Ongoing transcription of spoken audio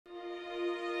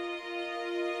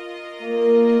Yeah,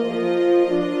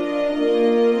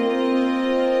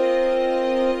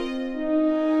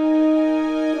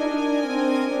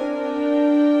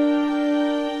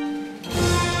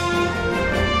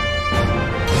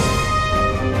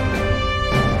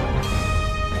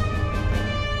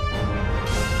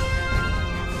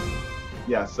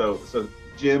 so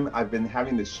Jim, I've been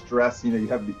having this stress. You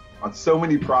have me on so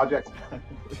many projects,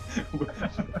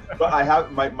 but I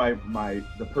have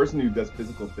the person who does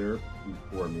physical therapy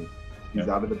for me. He's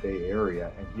out of the Bay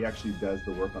Area, and he actually does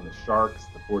the work on the Sharks,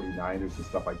 the 49ers, and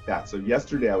stuff like that. So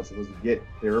yesterday I was supposed to get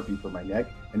therapy for my neck,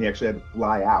 and he actually had to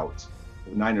fly out.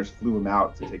 The Niners flew him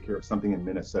out to take care of something in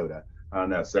Minnesota. I don't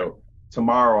know. So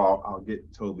tomorrow I'll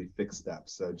get totally fixed up.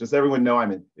 So just everyone know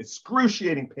I'm in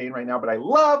excruciating pain right now, but I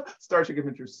love Star Trek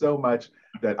Adventures so much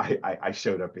that I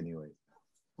showed up anyway.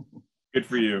 Good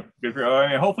for you. Good for you.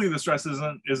 I mean, hopefully the stress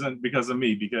isn't because of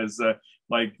me, because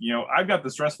I've got the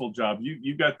stressful job.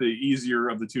 You've got the easier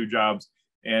of the two jobs,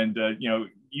 and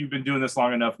you've been doing this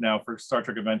long enough now for Star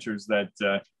Trek Adventures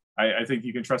that I think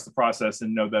you can trust the process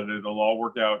and know that it'll all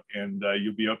work out and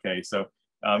you'll be okay. So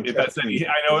if that's any,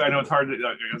 I know it's hard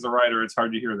to, as a writer, it's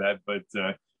hard to hear that, but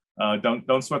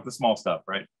don't sweat the small stuff,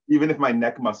 right? Even if my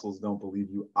neck muscles don't believe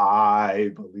you,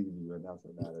 I believe you, and that's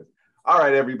what matters. All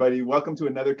right, everybody, welcome to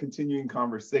another continuing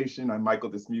conversation. I'm Michael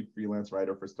Dismuke, freelance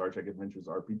writer for Star Trek Adventures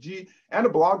RPG, and a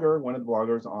blogger, one of the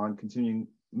bloggers on Continuing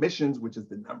Missions, which is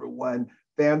the #1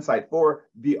 fan site for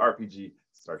the RPG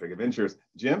Star Trek Adventures.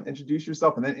 Jim, introduce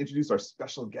yourself and then introduce our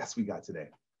special guest we got today.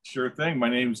 Sure thing. My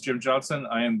name is Jim Johnson.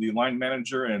 I am the line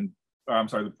manager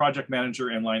the project manager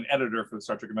and line editor for the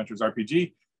Star Trek Adventures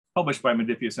RPG, published by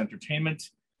Modiphius Entertainment.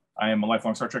 I am a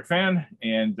lifelong Star Trek fan,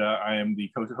 and I am the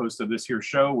co-host of this here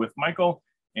show with Michael.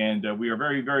 And we are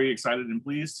very, very excited and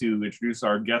pleased to introduce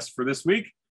our guest for this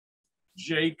week,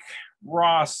 Jake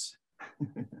Ross,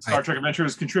 Star Trek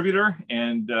Adventures contributor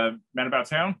and man about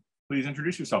town. Please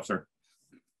introduce yourself, sir.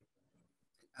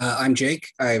 I'm Jake.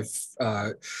 I've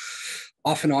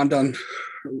off and on done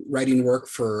writing work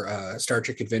for Star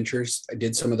Trek Adventures. I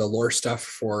did some of the lore stuff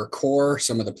for Core,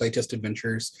 some of the playtest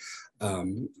adventures,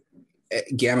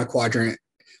 Gamma Quadrant,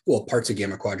 well, parts of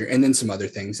Gamma Quadrant, and then some other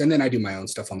things. And then I do my own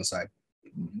stuff on the side.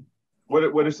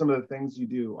 What are some of the things you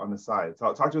do on the side?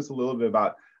 Talk to us a little bit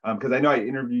about, because I know I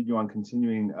interviewed you on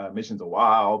Continuing Missions a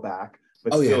while back,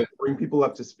 but bring people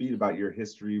up to speed about your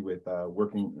history with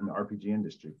working in the RPG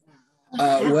industry.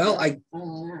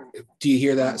 Do you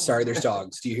hear that? Sorry, there's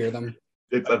dogs. Do you hear them?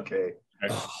 It's okay.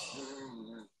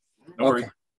 Okay.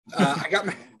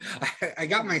 I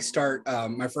got my start.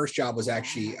 My first job was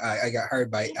actually I got hired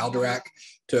by Alderac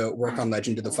to work on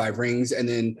Legend of the Five Rings, and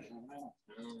then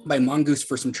by Mongoose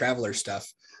for some Traveler stuff.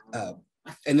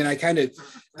 And then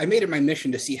I made it my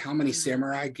mission to see how many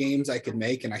samurai games I could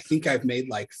make, and I think I've made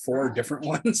like 4 different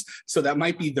ones. So that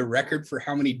might be the record for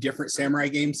how many different samurai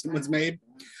games someone's made.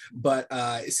 But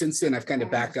since then, I've kind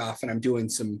of backed off, and I'm doing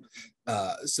some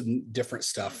different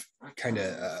stuff, kind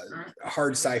of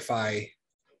hard sci-fi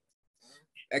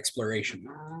exploration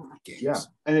games. Yeah,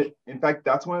 and in fact,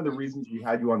 that's one of the reasons we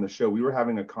had you on the show. We were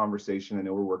having a conversation. I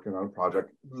know we're working on a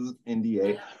project,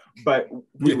 NDA, but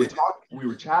we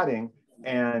were chatting,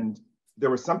 and there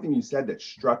was something you said that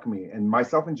struck me. And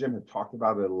myself and Jim have talked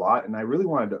about it a lot, and I really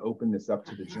wanted to open this up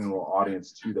to the general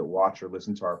audience too that watch or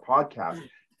listen to our podcast.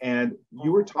 And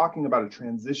you were talking about a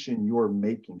transition you're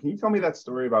making. Can you tell me that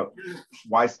story about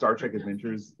why Star Trek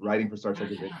Adventures, writing for Star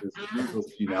Trek Adventures, appeals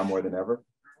to you now more than ever?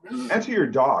 And to your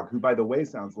dog, who, by the way,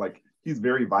 sounds like he's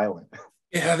very violent.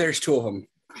 Yeah, there's 2 of them.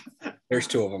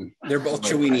 They're both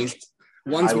Chihuahuas.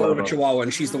 One's more of a Chihuahua,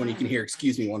 and she's the one you can hear.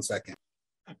 Excuse me 1 second.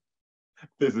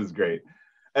 This is great.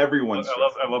 Everyone's.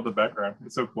 I love the background.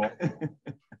 It's so cool.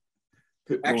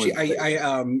 Actually,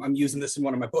 I'm using this in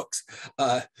one of my books.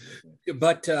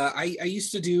 But I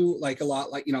used to do like a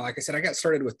lot, like I said, I got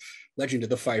started with Legend of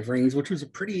the Five Rings, which was a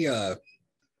pretty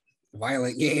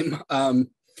violent game.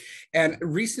 And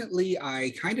recently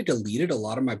I kind of deleted a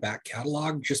lot of my back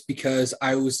catalog just because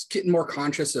I was getting more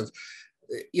conscious of,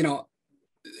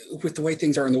 with the way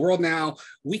things are in the world now,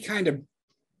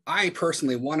 I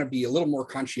personally want to be a little more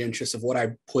conscientious of what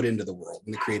I put into the world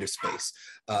in the creative space.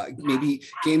 Maybe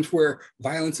games where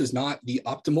violence is not the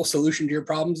optimal solution to your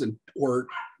problems or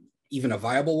even a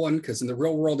viable one, because in the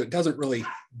real world, it doesn't really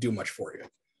do much for you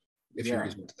if you're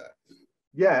using it to that.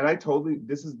 Yeah, and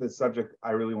this is the subject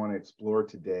I really want to explore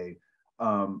today,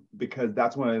 because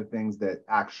that's one of the things that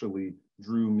actually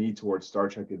drew me towards Star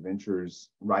Trek Adventures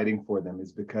writing for them,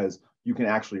 is because you can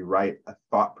actually write a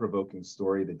thought-provoking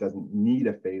story that doesn't need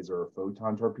a phaser or a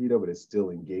photon torpedo, but is still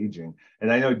engaging.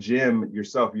 And I know, Jim,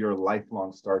 yourself, you're a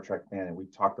lifelong Star Trek fan, and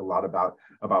we've talked a lot about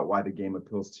why the game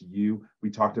appeals to you.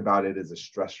 We talked about it as a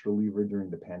stress reliever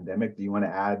during the pandemic. Do you want to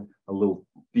add a little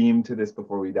theme to this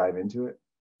before we dive into it?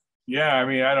 Yeah, I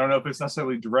mean, I don't know if it's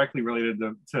necessarily directly related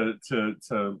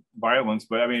to violence,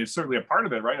 but I mean, it's certainly a part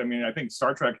of it, right? I mean, I think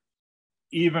Star Trek,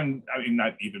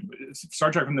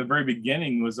 Star Trek from the very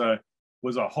beginning was a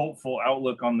hopeful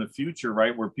outlook on the future,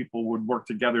 right? Where people would work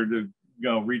together to,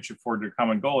 reach for their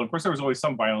common goal. And of course, there was always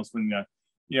some violence when,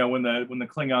 when the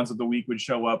Klingons of the week would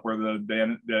show up, or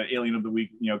the alien of the week,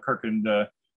 Kirk and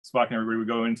Spock and everybody would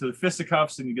go into the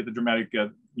fisticuffs, and you get the dramatic,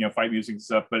 fight music and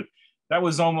stuff. But that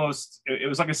was almost, it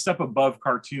was like a step above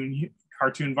cartoon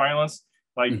violence.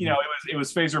 Like, it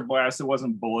was phaser blast. It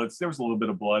wasn't bullets. There was a little bit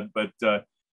of blood, but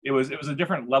it was a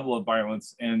different level of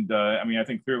violence. And I mean, I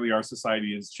think clearly our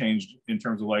society has changed in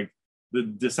terms of like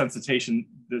the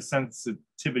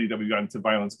sensitivity that we've gotten to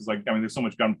violence. Because like, I mean, there's so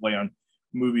much gunplay on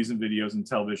movies and videos and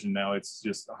television now. It's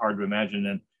just hard to imagine.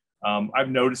 And I've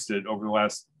noticed it over the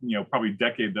last, probably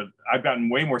decade, that I've gotten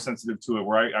way more sensitive to it,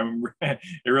 where it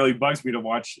really bugs me to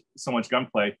watch so much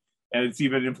gunplay. And it's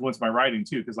even influenced my writing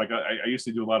too, because like I used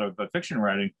to do a lot of fiction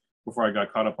writing before I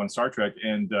got caught up on Star Trek.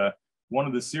 And one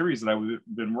of the series that I've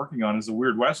been working on is a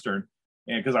weird Western,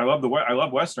 and because I love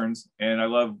Westerns and I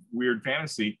love weird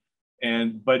fantasy.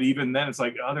 But even then, it's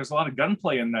like, oh, there's a lot of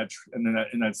gunplay in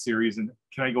that series, and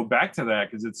can I go back to that?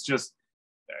 Because it's just,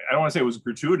 I don't want to say it was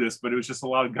gratuitous, but it was just a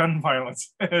lot of gun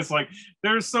violence. It's like,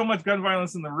 there's so much gun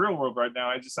violence in the real world right now.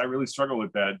 I really struggle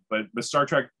with that. But Star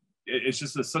Trek, it's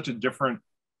just such a different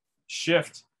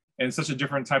shift and such a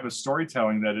different type of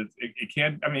storytelling that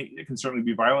it can certainly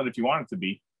be violent if you want it to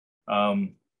be.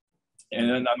 And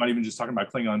then I'm not even just talking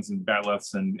about Klingons and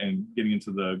Batleths and getting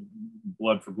into the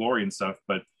blood for glory and stuff,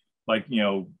 but like,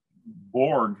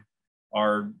 Borg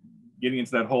are getting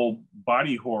into that whole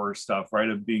body horror stuff, right?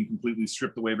 Of being completely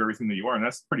stripped away of everything that you are. And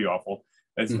that's pretty awful.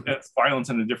 That's violence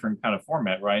in a different kind of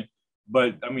format, right?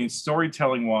 But I mean,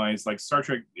 storytelling wise, like Star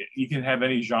Trek, you can have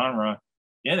any genre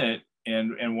in it.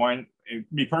 And why,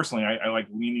 me personally, I like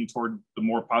leaning toward the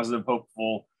more positive,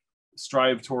 hopeful,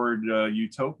 strive toward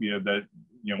utopia that,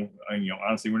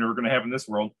 honestly, we're never going to have in this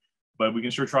world, but we can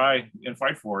sure try and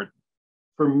fight for it.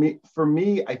 For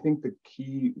me, I think the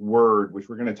key word, which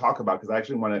we're going to talk about, because I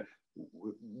actually want to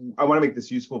make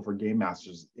this useful for game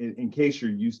masters in case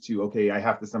you're used to, okay, I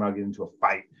have to somehow get into a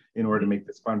fight in order to make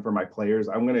this fun for my players.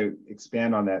 I'm going to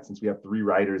expand on that, since we have 3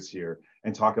 writers here,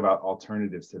 and talk about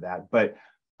alternatives to that. But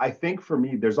I think for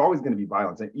me, there's always going to be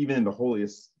violence. And even in the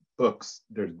holiest books,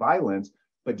 there's violence,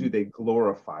 but do they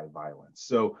glorify violence?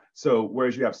 So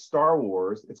whereas you have Star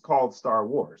Wars, it's called Star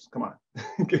Wars. Come on,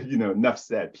 enough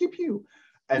said. Pew pew.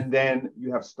 And then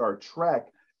you have Star Trek.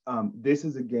 This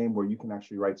is a game where you can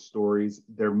actually write stories.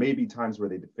 There may be times where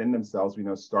they defend themselves. We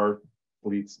know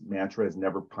Starfleet's mantra is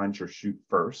never punch or shoot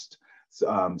first.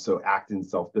 So act in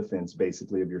self-defense,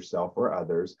 basically, of yourself or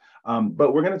others.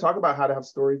 But we're going to talk about how to have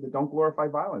stories that don't glorify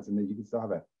violence, and that you can still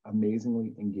have an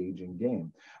amazingly engaging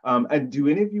game. And do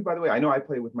any of you, by the way, I know I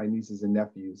play with my nieces and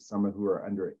nephews, some who are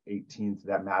under 18, so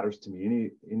that matters to me.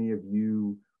 Any of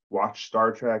you watch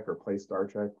Star Trek or play Star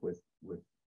Trek with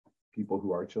people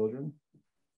who are children?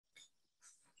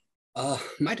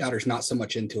 My daughter's not so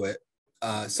much into it.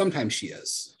 Sometimes she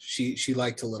is. She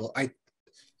liked a little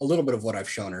bit of what I've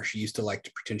shown her. She used to like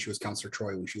to pretend she was Counselor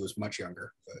Troy when she was much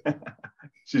younger. But.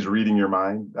 She's reading your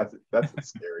mind. That's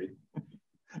scary.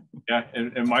 Yeah,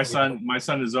 and my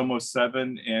son is almost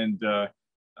 7, and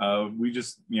we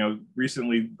just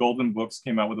recently Golden Books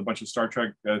came out with a bunch of Star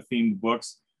Trek themed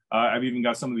books. I've even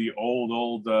got some of the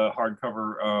old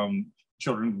hardcover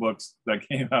children's books that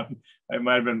came out. It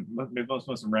might have been maybe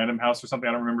some Random House or something.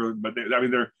 I don't remember, but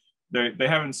they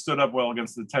haven't stood up well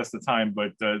against the test of time,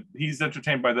 but he's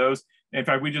entertained by those. In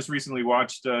fact, we just recently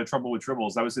watched Trouble with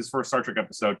Tribbles. That was his first Star Trek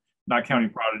episode, not counting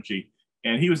Prodigy.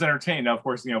 And he was entertained. Now, of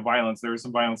course, violence. There was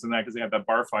some violence in that because they had that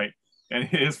bar fight. And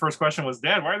his first question was,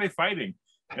 "Dad, why are they fighting?"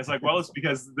 And it's like, well, it's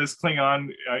because this Klingon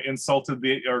insulted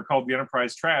called the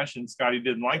Enterprise trash, and Scotty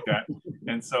didn't like that.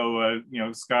 And so,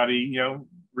 Scotty,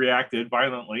 reacted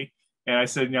violently. And I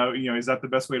said, is that the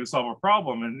best way to solve a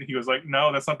problem? And he was like,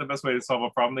 no, that's not the best way to solve a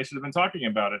problem. They should have been talking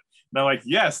about it. And I'm like,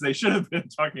 yes, they should have been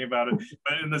talking about it.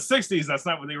 But in the 60s, that's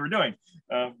not what they were doing.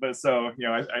 But so,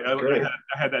 I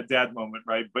had that dad moment,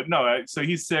 right? But no, so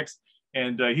he's 6,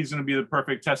 and he's going to be the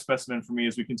perfect test specimen for me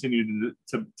as we continue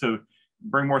to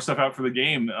bring more stuff out for the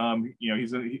game. I'm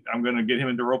going to get him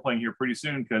into role playing here pretty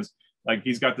soon, because like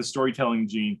he's got the storytelling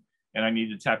gene, and I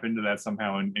need to tap into that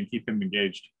somehow and keep him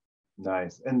engaged.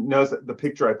 Nice. And notice that the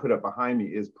picture I put up behind me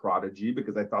is Prodigy,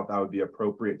 because I thought that would be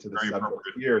appropriate to the Very subject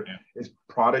appropriate. here. Yeah. Is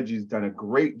Prodigy's done a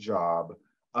great job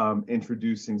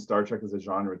introducing Star Trek as a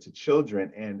genre to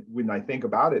children. And when I think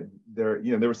about it, there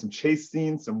were some chase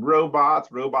scenes, some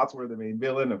robots. Robots were the main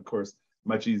villain. Of course,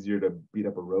 much easier to beat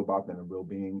up a robot than a real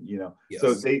being, Yes.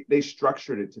 So they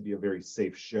structured it to be a very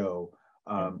safe show.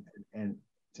 And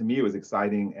to me, it was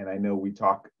exciting. And I know we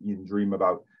talk and dream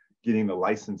about getting the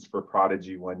license for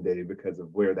Prodigy one day because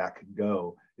of where that could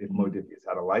go if Modifius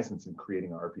had a license in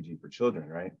creating an RPG for children,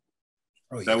 right?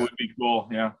 Oh, yeah. That would be cool.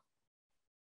 Yeah.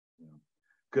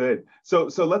 Good. So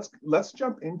let's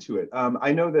jump into it.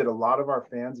 I know that a lot of our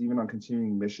fans, even on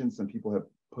continuing missions, some people have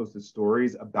posted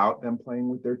stories about them playing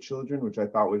with their children, which I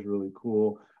thought was really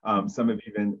cool. Some have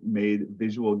even made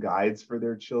visual guides for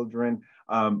their children.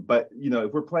 But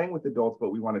if we're playing with adults, but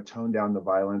we want to tone down the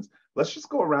violence, let's just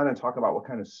go around and talk about what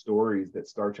kind of stories that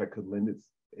Star Trek could lend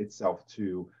itself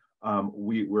to.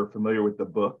 We're familiar with the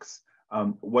books.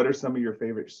 What are some of your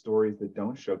favorite stories that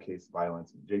don't showcase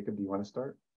violence? Jacob, do you want to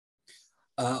start?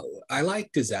 I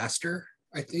like Disaster.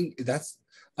 I think that's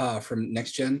from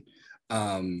Next Gen.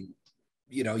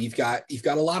 You've got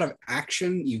a lot of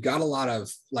action. You've got a lot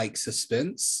of like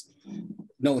suspense.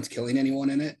 No one's killing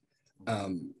anyone in it.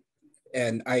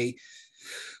 And I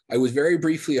was very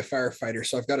briefly a firefighter,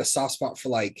 so I've got a soft spot for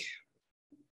like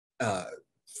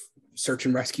search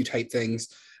and rescue type things,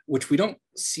 which we don't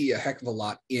see a heck of a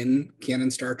lot in canon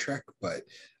Star Trek, but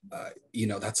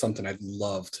that's something I'd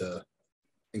love to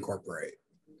incorporate.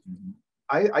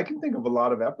 I can think of a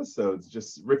lot of episodes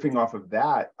just riffing off of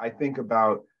that. I think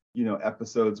about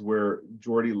episodes where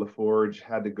Geordi LaForge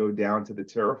had to go down to the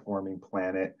terraforming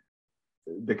planet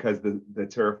because the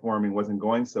terraforming wasn't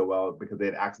going so well because they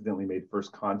had accidentally made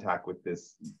first contact with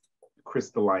this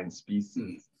crystalline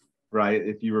species, right?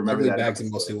 If you remember that bags episode.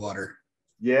 and mostly water.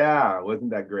 Yeah,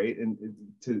 wasn't that great? And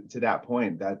to that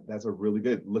point, that's a really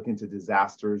good look into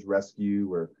disasters, rescue,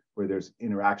 where there's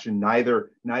interaction.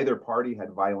 Neither party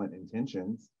had violent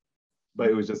intentions, but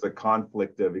it was just a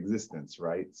conflict of existence,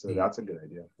 right? So that's a good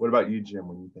idea. What about you, Jim,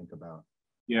 when you think about?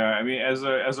 Yeah, I mean, as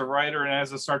a writer and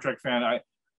as a Star Trek fan, I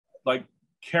like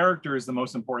character is the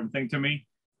most important thing to me,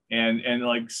 and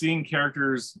like seeing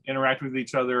characters interact with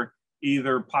each other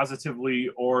either positively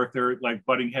or if they're like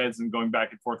butting heads and going back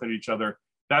and forth at each other.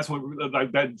 That's what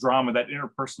like that drama, that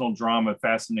interpersonal drama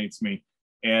fascinates me.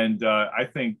 And I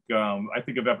think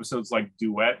of episodes like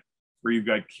Duet, where you've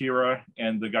got Kira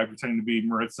and the guy pretending to be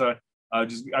Maritza.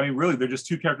 Really, they're just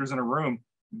two characters in a room,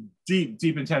 deep,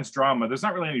 intense drama. There's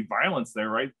not really any violence there,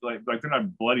 right? Like they're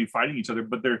not bloody fighting each other,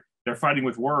 but they're fighting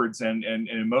with words and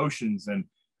emotions. And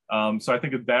so I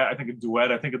think of that. I think of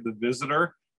Duet. I think of The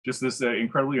Visitor, just this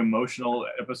incredibly emotional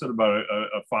episode about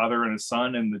a father and a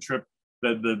son and the trip,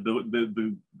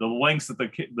 the lengths that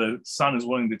the son is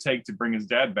willing to take to bring his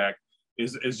dad back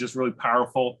is just really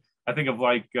powerful. I think of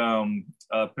like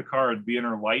Picard, The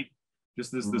Inner Light,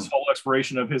 just this whole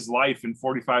exploration of his life in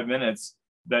 45 minutes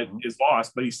that is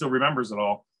lost, but he still remembers it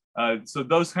all. So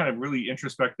those kind of really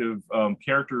introspective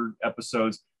character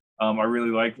episodes I really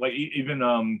like even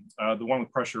the one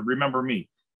with Crusher, Remember Me,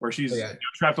 where she's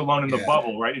trapped alone in the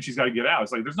bubble, right? And she's got to get out.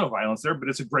 It's like, there's no violence there, but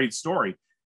it's a great story.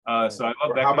 So I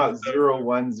love that. How about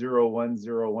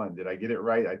 010101? Did I get it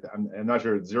right? I'm not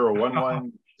sure.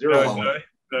 011. The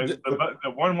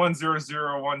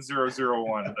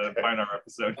 11001001, the Binar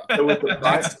episode.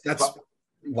 That's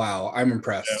wow, I'm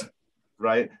impressed. Yeah.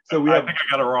 Right. So I think I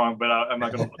got it wrong, but I'm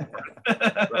not going to look for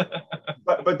it. Right.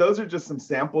 But those are just some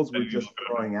samples we're just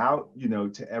throwing out,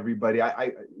 to everybody.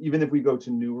 I even if we go to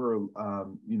newer,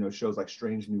 shows like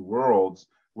Strange New Worlds,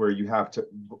 where you have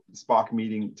Spock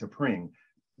meeting T'Pring.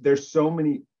 There's so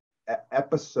many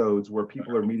episodes where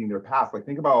people are meeting their path. Like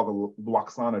think about all the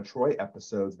Lwaxana Troi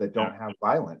episodes that don't have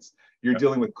violence. You're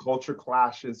dealing with culture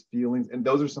clashes, feelings, and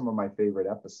those are some of my favorite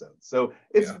episodes. So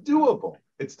it's doable.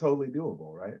 It's totally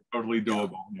doable, right? Totally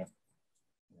doable. Yeah.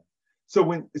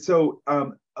 So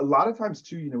a lot of times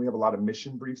too, we have a lot of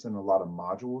mission briefs and a lot of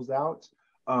modules out.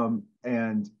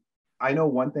 And I know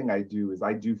one thing I do is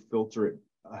I do filter it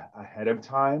ahead of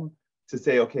time to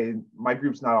say, okay, my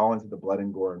group's not all into the blood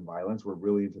and gore and violence. We're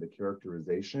really into the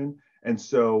characterization. And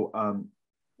so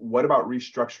what about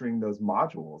restructuring those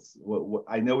modules?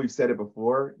 I know we've said it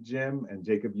before, Jim and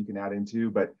Jacob, you can add in too,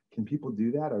 but can people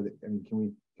do that?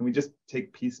 Can we just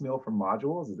take piecemeal from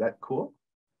modules? Is that cool?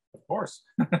 Of course.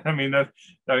 I've been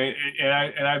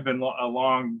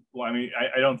along.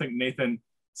 I don't think Nathan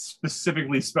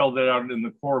specifically spelled it out in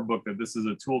the core book that this is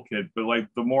a toolkit, but like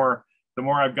the more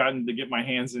I've gotten to get my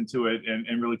hands into it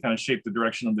and really kind of shape the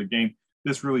direction of the game,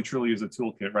 this really truly is a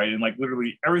toolkit, right? And like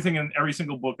literally everything in every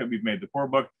single book that we've made, the core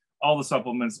book, all the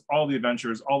supplements, all the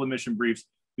adventures, all the mission briefs,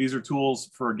 these are tools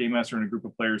for a game master and a group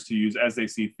of players to use as they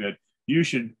see fit. You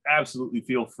should absolutely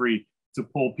feel free to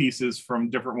pull pieces from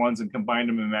different ones and combine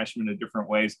them and mash them in different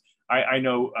ways. I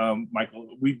know,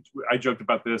 Michael, I joked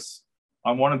about this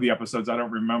on one of the episodes, I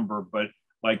don't remember, but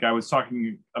like I was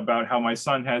talking about how my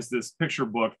son has this picture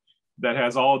book that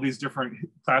has all of these different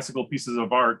classical pieces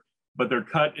of art, but they're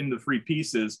cut into 3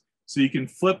 pieces. So you can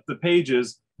flip the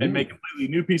pages and make completely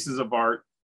new pieces of art.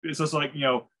 It's just like,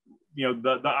 the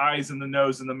eyes and the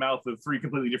nose and the mouth of 3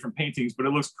 completely different paintings, but it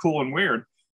looks cool and weird.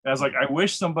 And I was like, I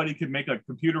wish somebody could make a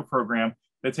computer program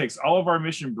that takes all of our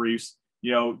mission briefs,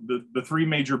 the 3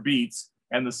 major beats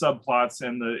and the subplots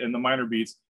and the minor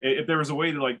beats. If there was a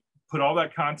way to like put all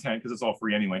that content, because it's all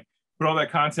free anyway, put all that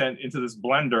content into this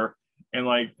blender and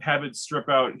like have it strip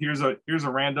out. Here's a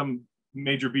random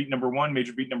major beat number 1,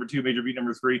 major beat number 2, major beat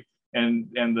number 3, and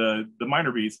the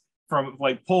minor beats from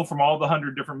like pull from all the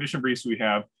 100 different mission briefs we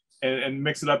have and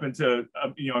mix it up into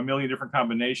a million different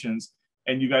combinations,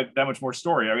 and you got that much more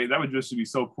story. I mean, that would just be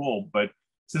so cool. But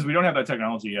since we don't have that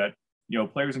technology yet,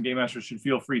 players and game masters should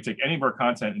feel free to take any of our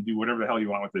content and do whatever the hell you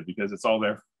want with it, because it's all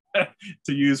there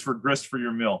to use for grist for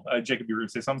your mill. Jacob, you were going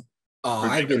to say something? Oh,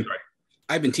 I've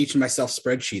been teaching myself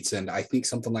spreadsheets, and I think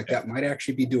something like that might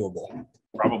actually be doable.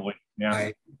 Probably, yeah.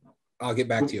 I'll get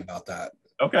back to you about that.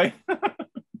 Okay.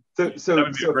 So that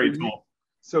would be a great tool.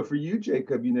 So for you,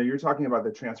 Jacob, you're talking about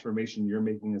the transformation you're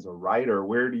making as a writer.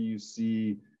 Where do you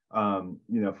see,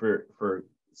 for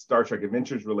Star Trek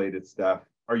Adventures related stuff?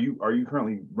 Are you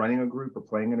currently running a group or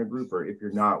playing in a group, or if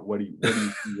you're not, what do you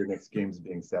see your next games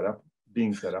being set up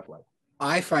like?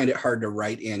 I find it hard to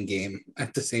write and game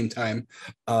at the same time.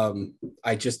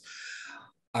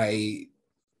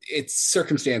 It's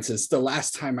circumstances. The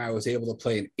last time I was able to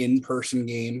play an in-person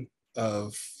game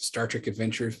of Star Trek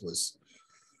Adventures was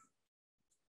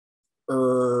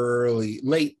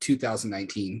late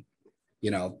 2019,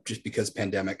 just because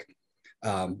pandemic.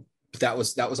 But that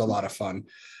was a lot of fun.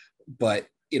 But,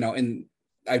 and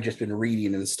I've just been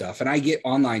reading and stuff, and I get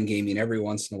online gaming every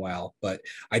once in a while, but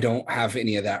I don't have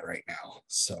any of that right now.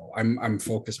 So I'm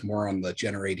focused more on the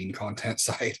generating content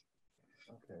side.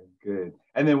 Okay, good.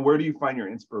 And then where do you find your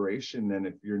inspiration then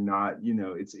if you're not,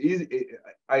 it's easy.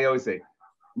 I always say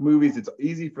movies, it's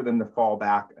easy for them to fall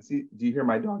back. See, do you hear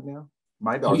my dog now?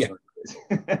 My dog's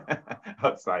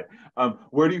outside.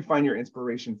 Where do you find your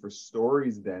inspiration for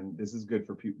stories then? This is good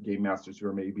for game masters who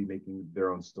are maybe making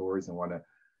their own stories and want to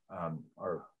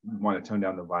tone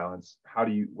down the violence.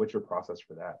 What's your process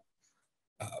for that?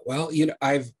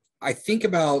 I think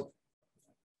about,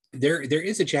 there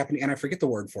is a Japanese, and I forget the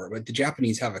word for it, but the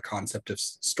Japanese have a concept of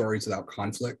stories without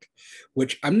conflict,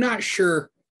 which I'm not sure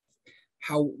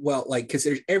how well, because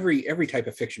there's every type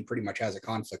of fiction pretty much has a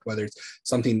conflict, whether it's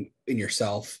something in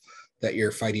yourself that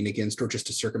you're fighting against or just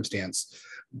a circumstance.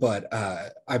 But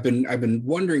I've been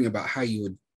wondering about how you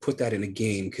would put that in a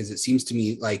game, because it seems to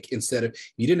me like instead of,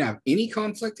 you didn't have any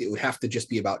conflict, it would have to just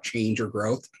be about change or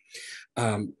growth.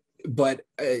 But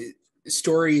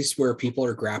stories where people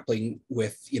are grappling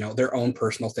with their own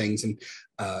personal things and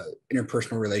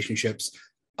interpersonal relationships,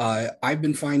 I've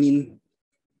been finding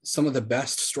some of the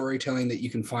best storytelling that you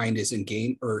can find is in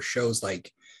game or shows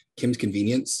like Kim's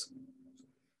Convenience.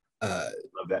 Love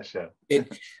that show.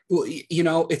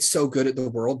 It's so good at the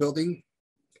world building.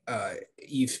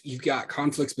 You've got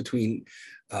conflicts between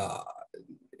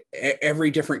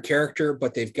every different character,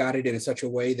 but they've got it in such a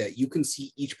way that you can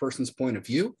see each person's point of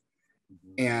view.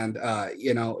 And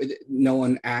no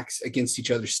one acts against each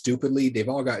other stupidly. They've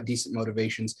all got decent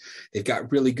motivations. They've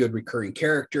got really good recurring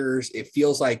characters. It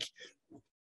feels like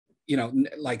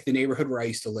like the neighborhood where I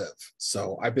used to live.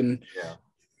 So I've been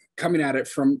coming at it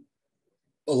from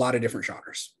a lot of different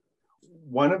genres.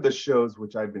 One of the shows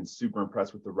which I've been super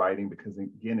impressed with the writing, because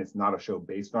again, it's not a show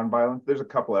based on violence. There's a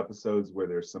couple episodes where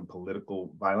there's some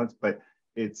political violence, but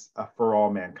it's a For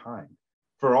All Mankind.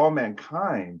 For All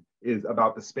Mankind is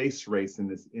about the space race in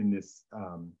this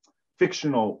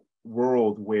fictional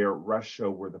world where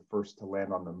Russia were the first to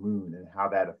land on the moon and how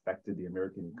that affected the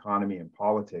American economy and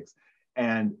politics.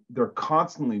 And they're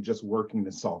constantly just working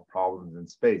to solve problems in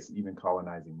space, even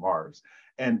colonizing Mars.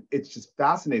 And it's just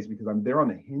fascinating because I'm there on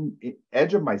the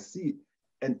edge of my seat,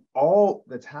 and all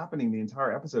that's happening the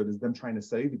entire episode is them trying to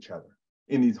save each other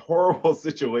in these horrible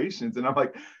situations. And I'm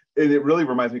like, and it really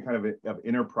reminds me kind of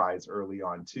Enterprise early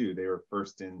on too. They were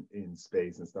first in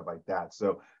space and stuff like that.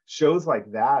 So shows like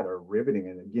that are riveting.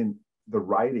 And again, the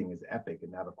writing is epic,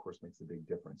 and that of course makes a big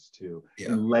difference too.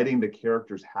 Yeah. And letting the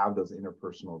characters have those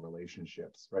interpersonal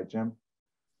relationships, right, Jim?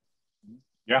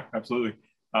 Yeah, absolutely.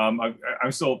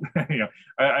 I'm still,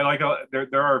 I like,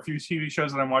 there are a few TV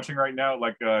shows that I'm watching right now.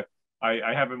 Like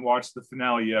I haven't watched the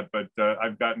finale yet, but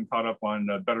I've gotten caught up on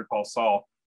Better Call Saul,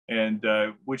 and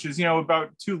which is,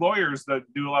 about two lawyers that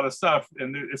do a lot of stuff,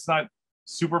 and it's not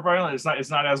super violent. It's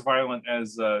not as violent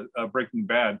as Breaking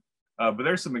Bad, but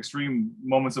there's some extreme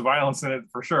moments of violence in it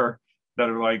for sure that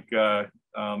are like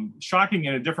shocking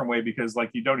in a different way, because like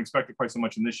you don't expect it quite so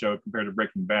much in this show compared to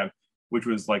Breaking Bad, which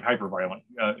was like hyper violent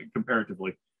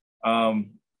comparatively.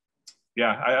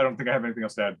 Yeah, I don't think I have anything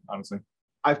else to add, honestly.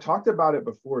 I've talked about it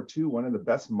before too. One of the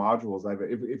best modules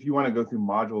if you want to go through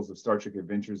modules of Star Trek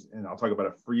Adventures, and I'll talk about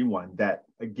a free one that,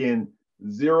 again,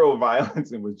 zero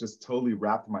violence and was just totally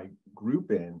wrapped my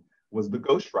group in, was The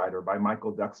Ghost Rider by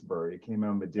Michael Duxbury. It came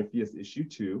out in Modiphius issue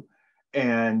 2.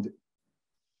 And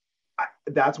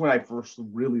that's when I first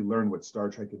really learned what Star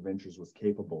Trek Adventures was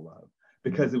capable of,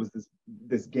 because it was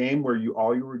this game where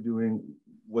all you were doing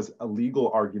was a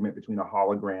legal argument between a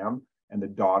hologram and the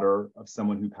daughter of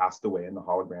someone who passed away, and the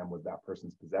hologram was that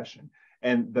person's possession.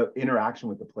 And the interaction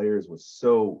with the players was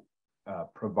so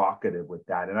provocative with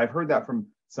that. And I've heard that from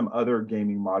some other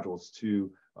gaming modules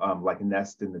too, like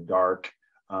Nest in the Dark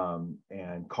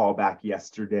and Call Back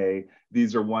Yesterday.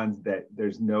 These are ones that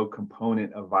there's no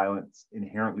component of violence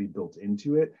inherently built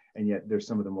into it, and yet there's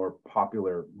some of the more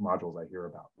popular modules I hear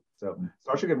about. So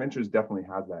Star Trek Adventures definitely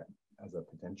has that as a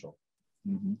potential.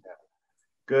 Yeah.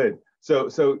 Good. So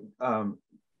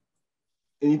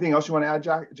anything else you want to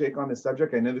add, Jake, on this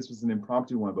subject? I know this was an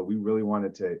impromptu one, but we really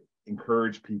wanted to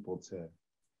encourage people to,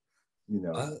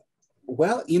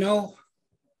 well,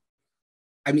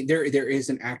 I mean, there is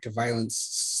an act of violence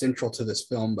central to this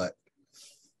film, but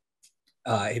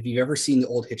have you ever seen the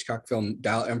old Hitchcock film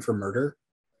Dial M for Murder?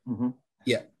 Mm-hmm.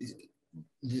 Yeah.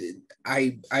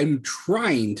 I'm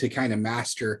trying to kind of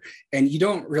master, and you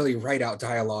don't really write out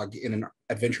dialogue in an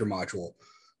adventure module,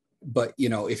 but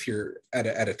if you're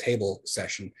at a table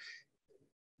session,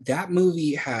 that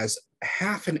movie has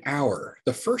half an hour.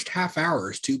 The first half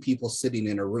hour is two people sitting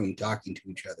in a room talking to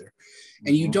each other,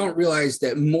 and you don't realize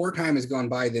that more time has gone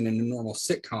by than in a normal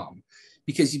sitcom,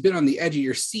 because you've been on the edge of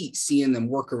your seat seeing them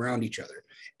work around each other.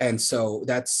 And so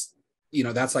that's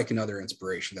like another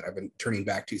inspiration that I've been turning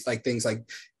back to. It's like things like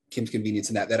Kim's Convenience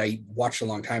and that I watched a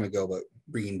long time ago, but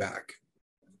bringing back.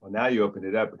 Well, now you opened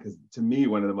it up, because to me,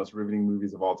 one of the most riveting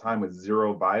movies of all time was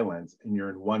zero violence, and you're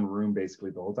in one room basically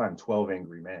the whole time, 12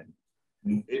 Angry Men.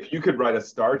 Mm-hmm. If you could write a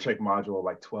Star Trek module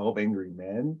like 12 Angry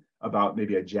Men about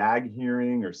maybe a JAG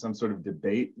hearing or some sort of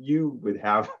debate, you would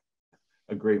have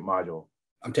a great module.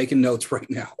 I'm taking notes right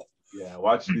now. Yeah,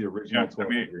 watch the original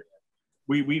 12 Angry Men.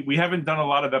 We haven't done a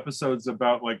lot of episodes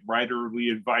about like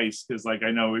writerly advice, because like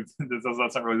I know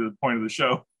that's not really the point of the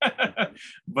show.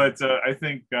 But I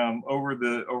think over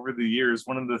the years,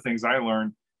 one of the things I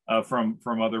learned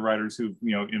from other writers who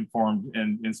informed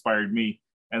and inspired me,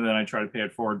 and then I try to pay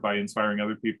it forward by inspiring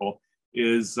other people,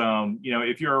 is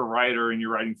if you're a writer and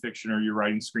you're writing fiction or you're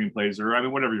writing screenplays, or I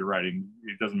mean whatever you're writing,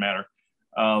 it doesn't matter.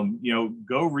 Go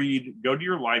to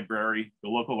your library, the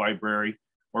local library,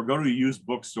 or go to a used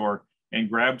bookstore and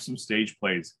grab some stage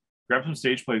plays. Grab some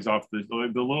stage plays off the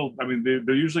little, I mean,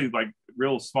 they're usually like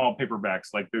real small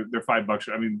paperbacks, like they're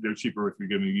 $5. I mean, they're cheaper if you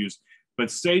get them used.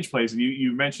 But stage plays,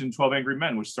 you mentioned 12 Angry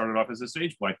Men, which started off as a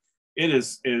stage play. It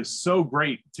is so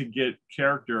great to get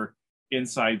character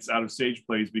insights out of stage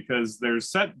plays, because there's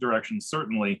set directions,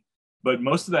 certainly, but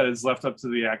most of that is left up to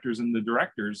the actors and the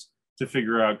directors to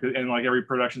figure out. And like every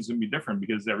production is going to be different,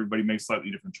 because everybody makes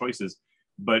slightly different choices.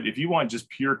 But if you want just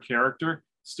pure character,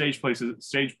 stage plays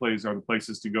are the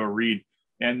places to go read.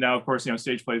 And now, of course,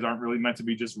 stage plays aren't really meant to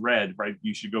be just read, right?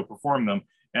 You should go perform them.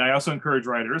 And I also encourage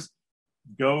writers,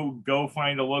 go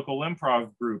find a local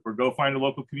improv group, or go find a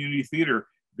local community theater,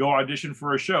 go audition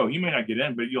for a show. You may not get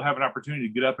in, but you'll have an opportunity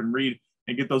to get up and read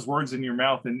and get those words in your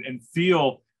mouth and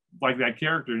feel like that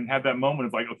character, and have that moment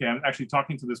of like, okay, I'm actually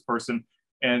talking to this person.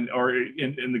 Or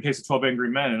in the case of 12 Angry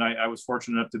Men, and I was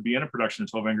fortunate enough to be in a production of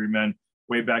 12 Angry Men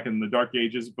way back in the dark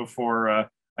ages before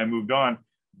I moved on.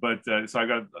 But so I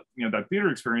got that theater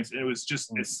experience, and it was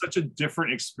just it's such a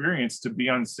different experience to be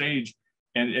on stage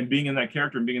and being in that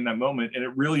character and being in that moment. And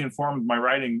it really informed my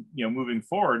writing, moving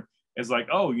forward. It's like,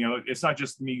 oh, it's not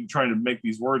just me trying to make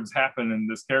these words happen and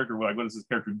this character, like what is this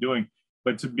character doing,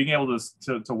 but to being able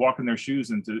to walk in their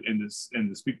shoes and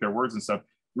to speak their words and stuff,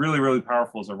 really, really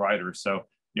powerful as a writer. So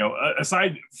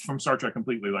aside from Star Trek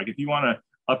completely, like if you want to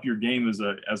up your game as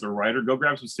a writer, go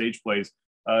grab some stage plays,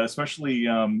 especially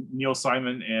Neil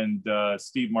Simon and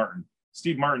Steve Martin.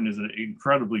 Steve Martin is an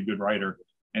incredibly good writer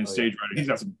and stage writer. He's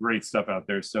got some great stuff out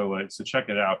there, so check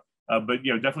it out. But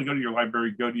definitely go to your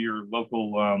library, go to your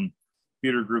local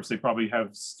theater groups, they probably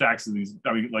have stacks of these.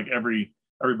 I mean, like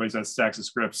everybody's has stacks of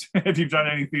scripts. If you've done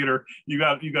any theater, you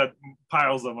got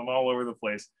piles of them all over the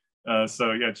place.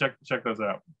 So yeah, check those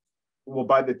out. Well,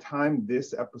 by the time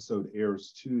this episode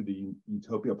airs too, the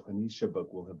Utopia Planitia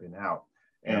book will have been out.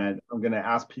 And I'm going to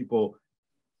ask people,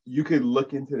 you could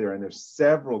look into there, and there's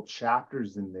several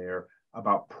chapters in there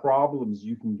about problems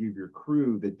you can give your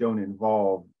crew that don't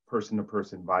involve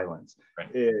person-to-person violence.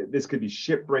 Right. This could be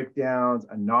ship breakdowns,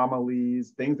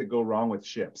 anomalies, things that go wrong with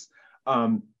ships.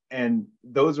 And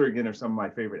those are, again, are some of my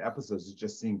favorite episodes, is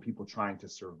just seeing people trying to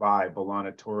survive.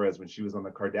 Bolana Torres, when she was on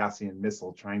the Cardassian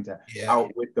missile, trying to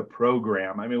outwit the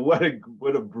program. I mean, what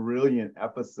a brilliant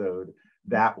episode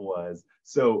that was.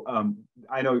 So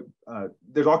I know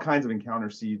there's all kinds of encounter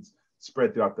seeds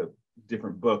spread throughout the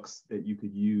different books that you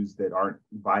could use that aren't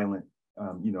violent,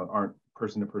 aren't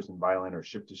person-to-person violent or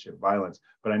ship-to-ship violence.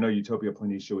 But I know Utopia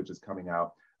Planitia, which is coming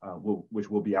out, which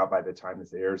will be out by the time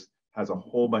this airs, has a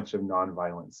whole bunch of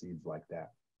non-violent seeds like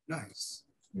that. Nice.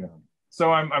 Yeah.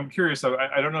 So I'm curious.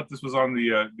 I don't know if this was on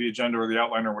the agenda or the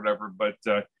outline or whatever, but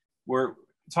we're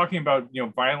talking about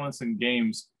violence in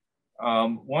games.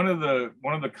 One of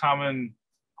the common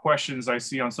questions I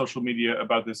see on social media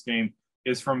about this game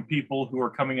is from people who are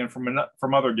coming in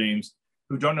from other games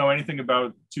who don't know anything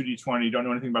about 2D20, don't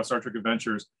know anything about Star Trek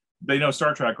Adventures. They know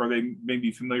Star Trek, or they may be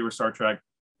familiar with Star Trek,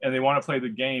 and they want to play the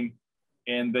game,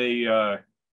 and their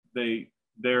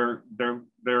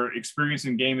experience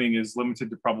in gaming is limited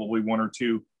to probably one or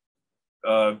two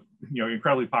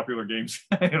incredibly popular games.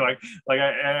 I'm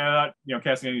not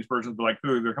casting any aspersions, but like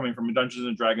clearly they're coming from a Dungeons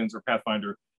and Dragons or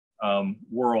Pathfinder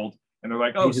world, and they're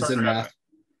like, oh, Mazes and Math.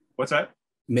 What's that?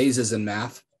 Mazes and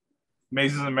Math.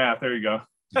 Mazes and Math. There you go.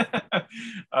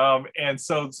 And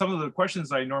so some of the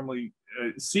questions I normally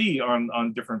see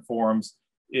on different forums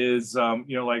is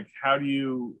like how do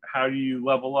you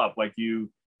level up? Like do you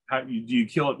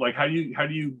kill it? Like how do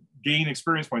you gain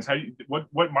experience points?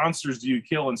 What monsters do you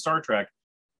kill in Star Trek?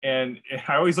 And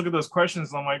I always look at those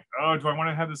questions and I'm like, oh, do I want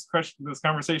to have this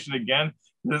conversation again?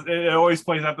 It always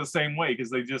plays out the same way, because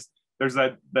there's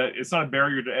that it's not a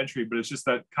barrier to entry, but it's just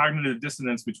that cognitive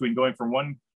dissonance between going from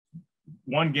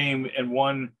one game and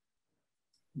one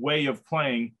way of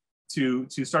playing to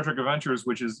Star Trek Adventures,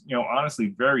 which is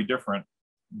honestly very different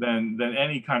than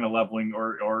any kind of leveling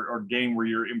or game where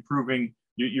you're improving,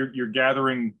 you're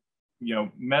gathering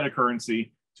meta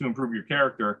currency to improve your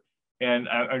character. And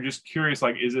I'm just curious,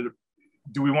 like,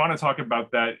 do we want to talk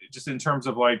about that just in terms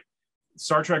of like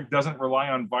Star Trek doesn't rely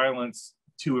on violence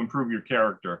to improve your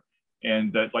character,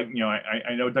 and that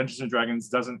I know Dungeons and Dragons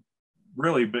doesn't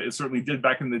really, but it certainly did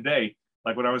back in the day.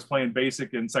 Like when I was playing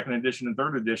basic and second edition and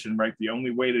third edition, right? The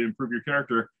only way to improve your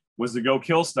character was to go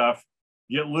kill stuff,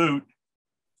 get loot,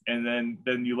 and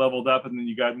then you leveled up, and then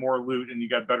you got more loot, and you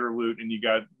got better loot, and you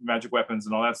got magic weapons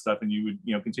and all that stuff, and you would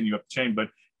continue up the chain. But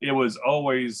it was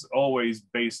always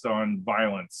based on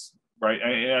violence, right?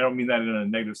 I don't mean that in a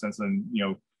negative sense, and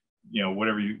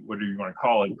whatever you want to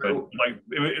call it, but like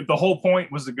the whole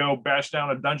point was to go bash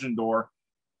down a dungeon door,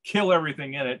 kill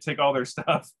everything in it, take all their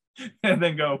stuff, and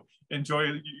then go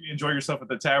enjoy yourself at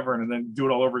the tavern, and then do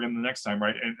it all over again the next time,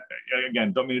 right? And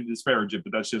again, don't mean to disparage it,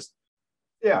 but that's just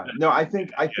I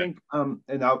think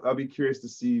and I'll be curious to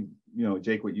see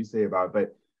Jake, what you say about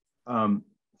it. But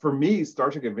for me,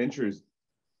 Star Trek Adventures,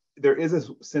 there is a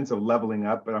sense of leveling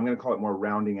up, but I'm going to call it more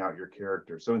rounding out your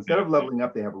character. So instead of leveling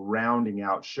up, they have rounding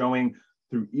out, showing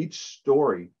through each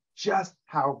story just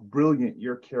how brilliant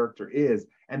your character is.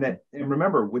 And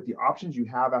remember, with the options you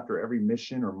have after every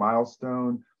mission or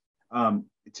milestone,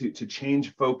 to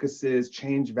change focuses,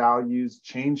 change values,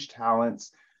 change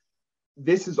talents.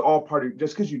 This is all part of,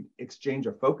 just because you exchange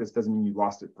a focus doesn't mean you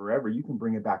lost it forever. You can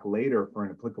bring it back later for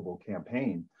an applicable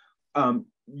campaign.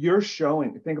 You're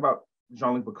showing, think about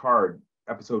Jean-Luc Picard,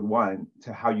 episode 1,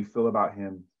 to how you feel about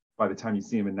him by the time you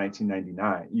see him in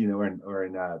 1999, or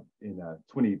in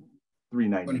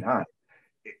 2399.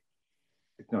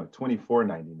 No,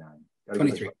 2499.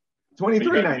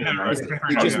 2399.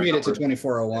 You just made it to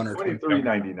 2401 or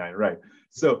 2399, right?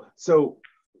 So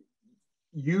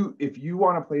if you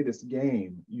want to play this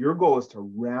game, your goal is to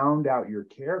round out your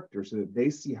character so that they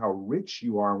see how rich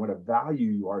you are and what a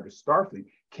value you are to Starfleet.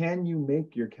 Can you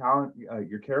make your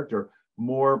character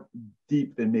more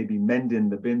deep than maybe Mendon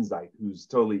the Benzite, who's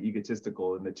totally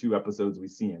egotistical in the 2 episodes we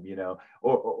see him,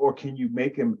 or can you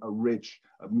make him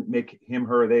make him,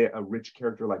 her, they a rich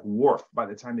character like Worf by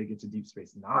the time they get to Deep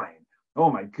Space Nine?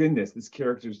 Oh my goodness, this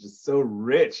character is just so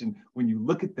rich. And when you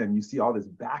look at them, you see all this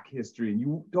back history, and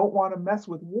you don't want to mess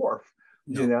with Worf,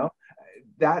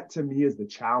 that to me is the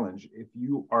challenge. If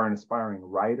you are an aspiring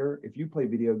writer, if you play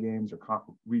video games or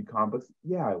read comic books,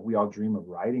 yeah, we all dream of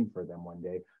writing for them one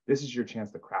day. This is your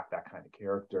chance to craft that kind of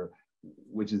character,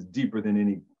 which is deeper than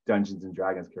any Dungeons and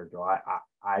Dragons character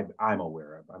I'm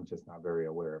aware of. I'm just not very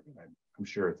aware of it. I'm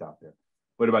sure it's out there.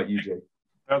 What about you, Jake?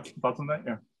 Thoughts on that?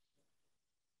 Yeah.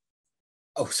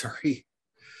 Oh, sorry.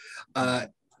 I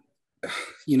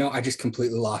just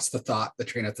completely lost the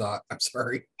train of thought. I'm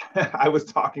sorry. I was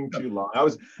talking too long. I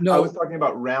was talking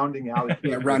about rounding out.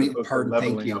 Yeah, rounding. Pardon.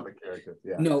 Thank you.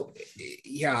 Yeah. No,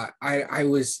 yeah,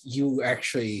 you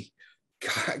actually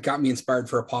got me inspired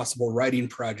for a possible writing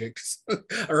project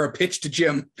or a pitch to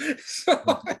Jim. So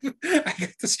I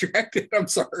got distracted. I'm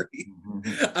sorry.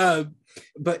 Mm-hmm.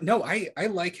 But no, I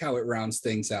like how it rounds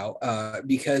things out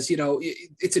because,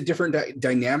 it's a different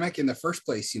dynamic in the first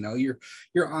place. You're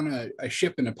on a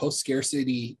ship in a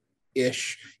post-scarcity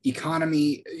ish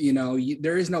economy.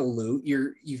 There is no loot.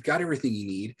 You've got everything you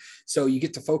need. So you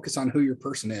get to focus on who your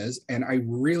person is. And I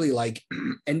really like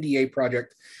NDA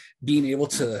project being able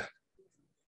to,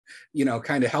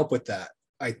 kind of help with that.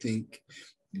 I think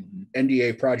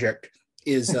NDA project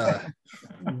is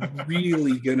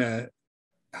really gonna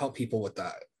help people with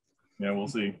that. Yeah, we'll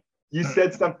see. You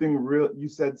said something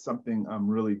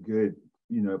really good,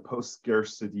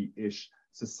 post-scarcity-ish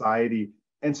society.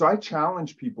 And so I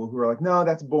challenge people who are like, no,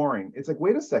 that's boring. It's like,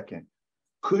 wait a second.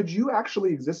 Could you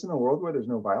actually exist in a world where there's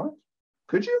no violence?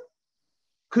 Could you?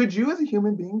 Could you as a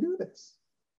human being do this?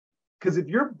 Because if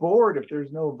you're bored, if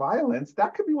there's no violence,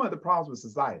 that could be one of the problems with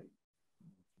society.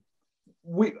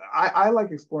 I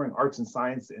like exploring arts and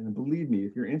science, and believe me,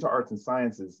 if you're into arts and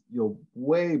sciences, you'll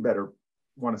way better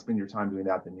want to spend your time doing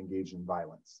that than engage in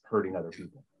violence, hurting other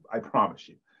people. I promise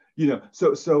you.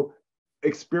 So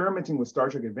experimenting with Star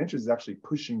Trek Adventures is actually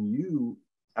pushing you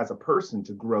as a person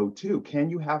to grow too.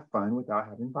 Can you have fun without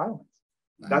having violence?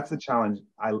 That's the challenge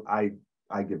I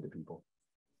give to people.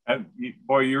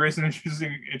 Boy, you raised an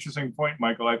interesting point,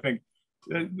 Michael. I think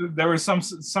there was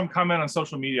some comment on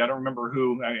social media. I don't remember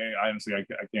who. I honestly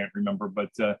can't remember,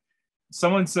 but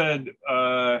someone said,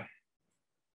 you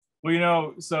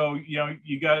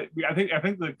got. I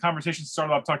think the conversation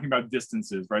started off talking about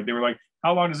distances, right? They were like,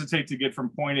 how long does it take to get from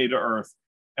point A to Earth?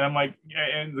 And I'm like,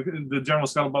 and the general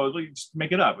scuttlebutt, just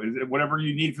make it up, whatever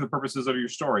you need for the purposes of your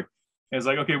story. And it's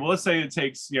like, okay, well, let's say it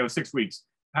takes 6 weeks.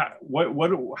 How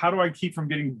do I keep from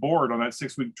getting bored on that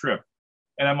 6-week trip?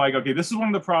 And I'm like, okay, this is one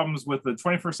of the problems with the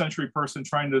 21st century person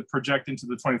trying to project into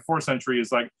the 24th century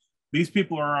is like, these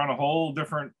people are on a whole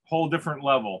different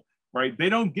level, right? They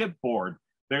don't get bored.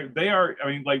 They're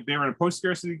in a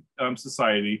post-scarcity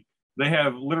society. They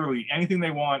have literally anything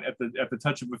they want at the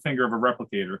touch of a finger of a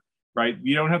replicator, right?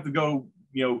 You don't have to go,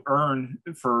 earn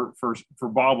for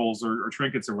baubles or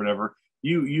trinkets or whatever.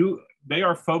 They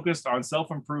are focused on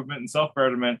self-improvement and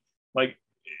self-betterment. Like,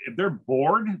 if they're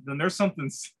bored, then there's something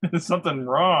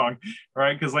wrong,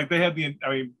 right? Because they have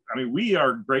we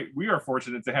are great. We are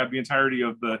fortunate to have the entirety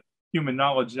of the human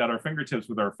knowledge at our fingertips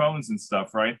with our phones and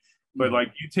stuff, right? But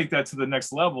you take that to the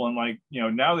next level, and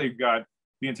now they've got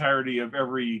the entirety of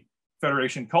every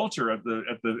Federation culture at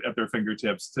their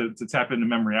fingertips to tap into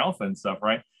memory alpha and stuff,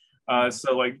 right?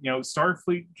 So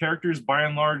Starfleet characters, by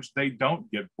and large, they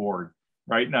don't get bored.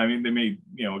 Right now, they may,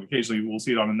 occasionally we'll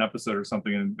see it on an episode or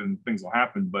something, and things will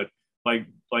happen. But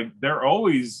they're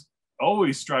always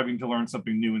striving to learn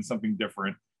something new and something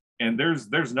different. And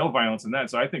there's no violence in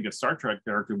that. So I think a Star Trek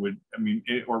character would,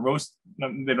 or most, they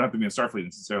don't have to be in Starfleet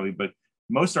necessarily, but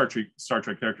most Star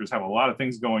Trek characters have a lot of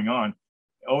things going on.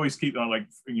 Always keep on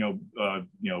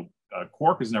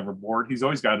Quark is never bored. He's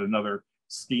always got another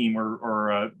scheme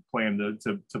or plan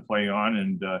to play on,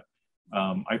 and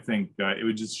I think it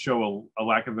would just show a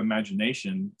lack of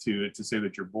imagination to say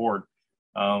that you're bored.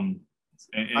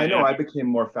 I know I became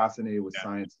more fascinated with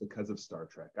science because of Star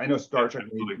Trek. I know Star Trek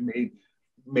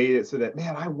made it so that,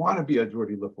 man, I want to be a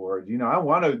Geordie LaForge. I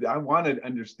want to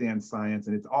understand science,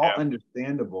 and it's all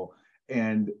understandable.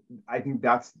 And I think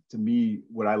that's, to me,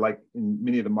 what I like in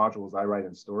many of the modules I write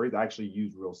in stories. I actually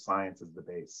use real science as the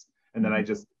base, and then I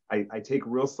take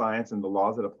real science and the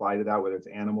laws that apply to that, whether it's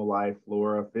animal life,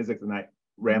 flora, physics, and I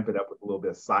ramp it up with a little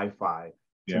bit of sci-fi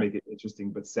to make it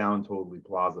interesting, but sound totally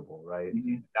plausible, right?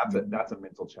 That's a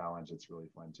mental challenge. It's really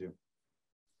fun too.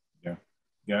 Yeah.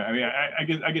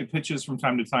 I get pitches from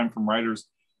time to time from writers,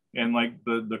 and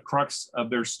the crux of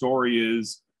their story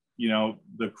is,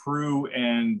 the crew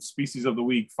and species of the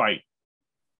week fight.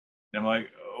 And I'm like,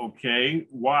 okay,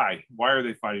 why are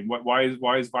they fighting? Why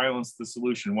is violence the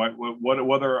solution?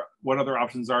 What other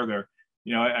options are there?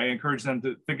 I encourage them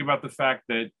to think about the fact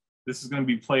that this is going to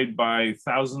be played by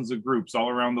thousands of groups all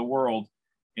around the world,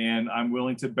 and I'm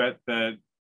willing to bet that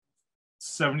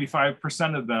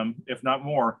 75% of them, if not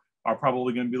more, are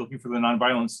probably going to be looking for the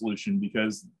nonviolent solution,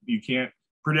 because you can't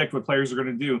predict what players are going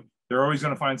to do. They're always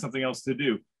going to find something else to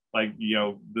do. Like, you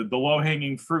know, the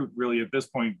low-hanging fruit really at this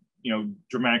point, you know,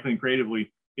 dramatically and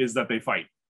creatively, is that they fight,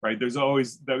 right? There's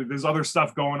other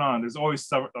stuff going on. There's always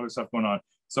other stuff going on.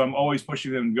 So I'm always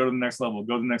pushing them to go to the next level,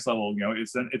 go to the next level. You know,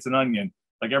 it's an onion.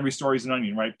 Like every story's an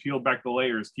onion, right? Peel back the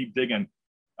layers, keep digging.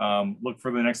 Look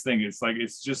for the next thing. It's like,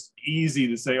 it's just easy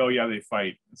to say, oh yeah, they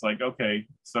fight. It's like, okay,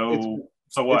 so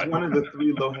what? It's one of the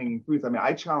 3 low-hanging fruits. I mean,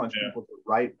 I challenge people to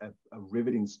write a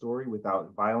riveting story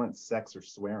without violence, sex, or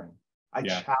swearing. I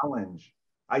challenge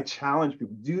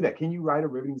people, do that. Can you write a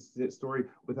riveting story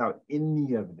without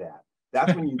any of that?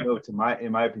 That's when you know,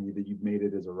 in my opinion, that you've made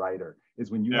it as a writer,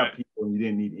 is when you have people and you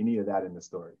didn't need any of that in the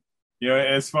story. You know,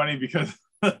 it's funny because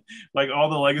like all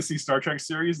the legacy Star Trek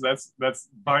series, that's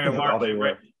by and large,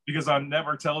 right? Because on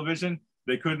network television,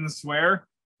 they couldn't swear.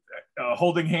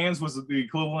 Holding hands was the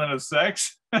equivalent of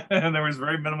sex, and there was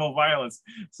very minimal violence.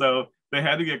 So they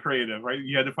had to get creative, right?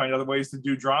 You had to find other ways to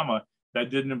do drama that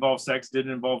didn't involve sex,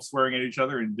 didn't involve swearing at each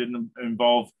other, and didn't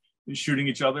involve shooting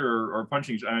each other or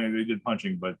punching. I mean, they did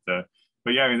punching, but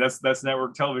yeah, I mean, that's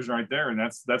network television right there, and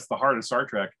that's the heart of Star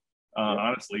Trek.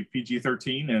 Honestly,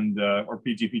 PG-13 and or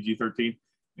PG-13,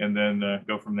 and then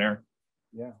go from there.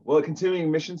 Yeah. Well, at Continuing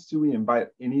Missions too, we invite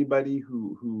anybody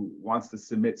who wants to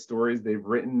submit stories they've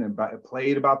written and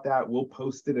played about that. We'll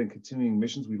post it in Continuing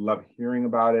Missions. We love hearing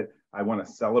about it. I want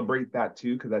to celebrate that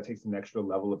too, because that takes an extra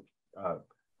level of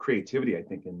creativity, I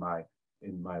think, in my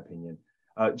opinion.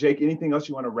 Jake, anything else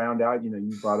you want to round out? You know,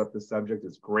 you brought up the subject.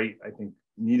 It's great. I think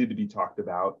needed to be talked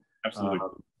about. Absolutely.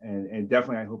 And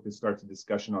definitely, I hope this starts a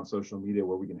discussion on social media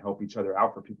where we can help each other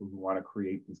out for people who want to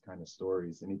create these kind of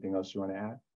stories. Anything else you want to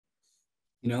add?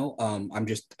 You know, I'm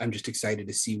just excited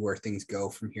to see where things go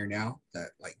from here now, that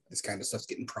like this kind of stuff's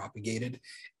getting propagated,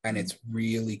 and it's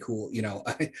really cool. You know,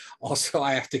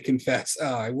 I have to confess,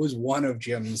 I was one of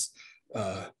Jim's,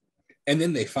 and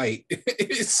then they fight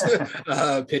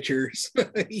pictures.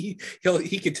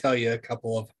 he could tell you a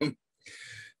couple of them.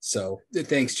 So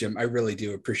thanks, Jim. I really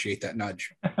do appreciate that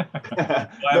nudge. Well,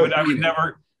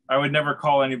 I would never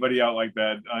call anybody out like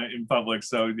that in public.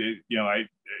 So, you know,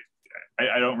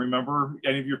 I don't remember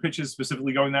any of your pitches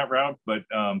specifically going that route, but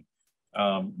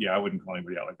yeah, I wouldn't call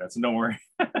anybody out like that. So don't worry.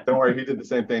 Don't worry. He did the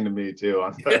same thing to me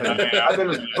too.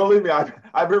 Believe me,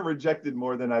 I've been rejected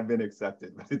more than I've been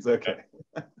accepted, but it's okay.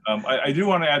 I do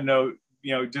want to add note,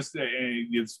 you know, just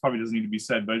it probably doesn't need to be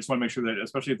said, but I just want to make sure that,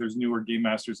 especially if there's newer game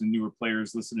masters and newer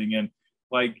players listening in,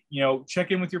 like, you know,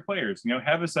 check in with your players, you know,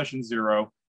 have a session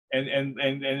 0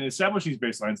 and establish these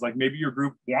baselines. Like maybe your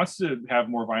group wants to have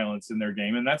more violence in their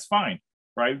game, and that's fine,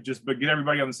 right? But get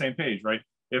everybody on the same page, right?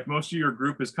 If most of your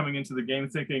group is coming into the game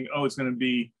thinking, oh, it's going to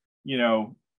be, you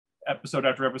know, episode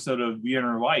after episode of The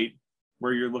Inner Light,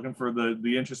 where you're looking for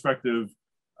the introspective,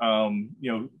 you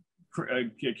know,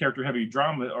 character heavy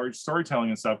drama or storytelling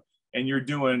and stuff, and you're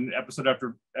doing episode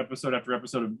after episode after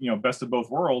episode of, you know, best of both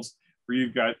worlds, where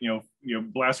you've got, you know,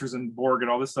 blasters and Borg and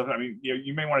all this stuff. I mean, you know,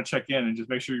 you may want to check in and just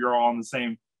make sure you're all on the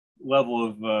same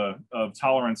level of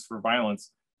tolerance for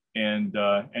violence, and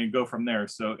go from there.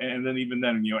 So, and then even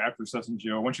then, you know, after session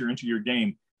 0, once you're into your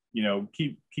game, you know,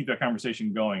 keep that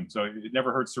conversation going. So it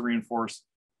never hurts to reinforce,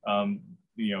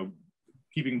 you know,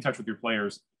 keeping in touch with your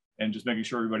players and just making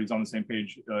sure everybody's on the same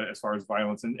page as far as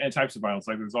violence and types of violence.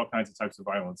 Like there's all kinds of types of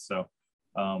violence. So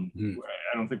I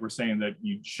don't think we're saying that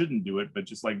you shouldn't do it, but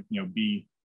just like, you know, be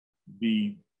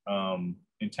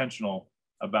intentional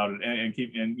about it, and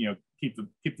keep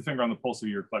the finger on the pulse of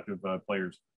your collective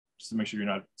players, just to make sure you're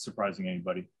not surprising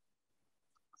anybody.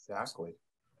 Exactly.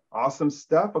 Awesome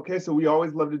stuff. Okay, so we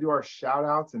always love to do our shout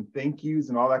outs and thank yous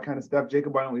and all that kind of stuff.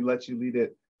 Jacob, why don't we let you lead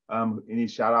it? Any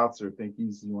shout outs or thank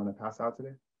yous you want to pass out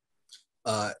today?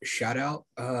 Shout out,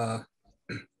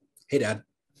 hey dad.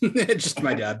 Just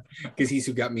my dad, because he's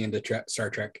who got me into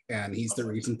Star Trek, and he's the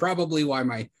reason probably why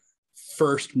my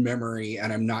first memory,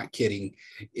 and I'm not kidding,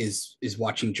 is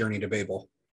watching Journey to Babel.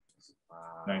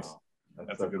 Wow. Nice.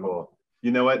 That's so cool.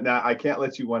 You know what? Now I can't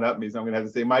let you one up me, so I'm gonna have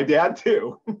to say my dad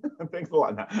too. Thanks a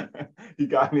lot. He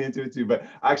got me into it too. But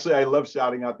actually, I love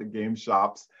shouting out the game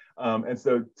shops. And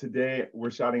so today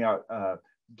we're shouting out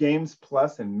Games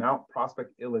Plus in Mount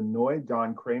Prospect, Illinois.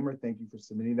 Don Kramer, thank you for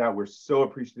submitting that. We're so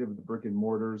appreciative of the brick and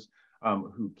mortars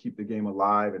who keep the game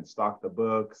alive and stock the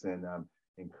books and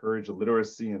encourage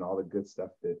literacy and all the good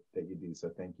stuff that you do. So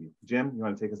thank you. Jim, you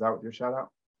want to take us out with your shout out?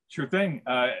 Sure thing.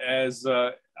 As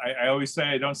I always say,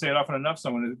 I don't say it often enough, so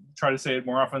I'm going to try to say it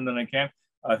more often than I can.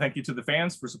 Thank you to the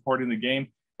fans for supporting the game,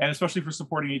 and especially for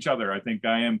supporting each other. I think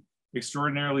I am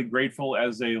extraordinarily grateful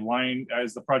as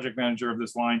the project manager of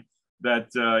this line,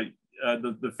 that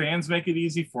the fans make it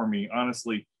easy for me,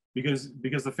 honestly, because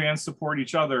the fans support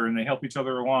each other and they help each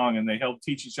other along and they help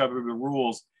teach each other the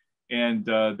rules. And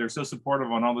they're so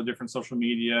supportive on all the different social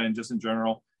media and just in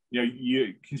general. You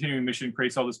know, Continuing Mission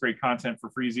creates all this great content for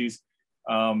Freezies.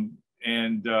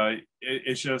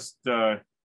 It's just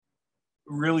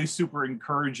really super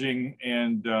encouraging.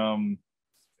 And, you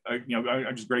know,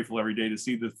 I'm just grateful every day to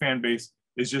see the fan base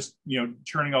is just, you know,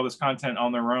 churning all this content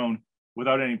on their own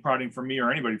without any prodding from me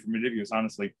or anybody from Modifius,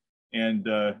 honestly. And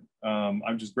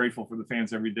I'm just grateful for the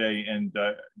fans every day. And,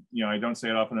 you know, I don't say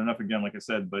it often enough again, like I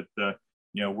said, but,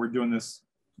 you know, we're doing this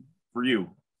for you.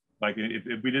 Like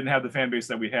if we didn't have the fan base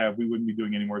that we have, we wouldn't be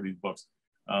doing any more of these books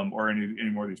or any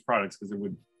more of these products, because there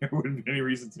wouldn't be any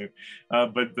reason to.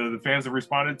 But the fans have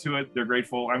responded to it. They're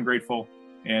grateful. I'm grateful.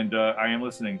 And I am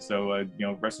listening. So, you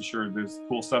know, rest assured, there's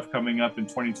cool stuff coming up in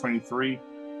 2023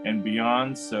 and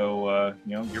beyond. So,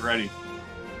 you know, get ready.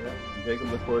 Yeah,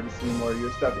 Jacob, look forward to seeing more of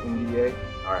your stuff. NDA.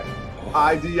 All right.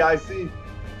 IDIC.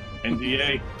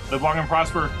 NDA. Live long and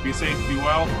prosper. Be safe. Be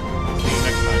well.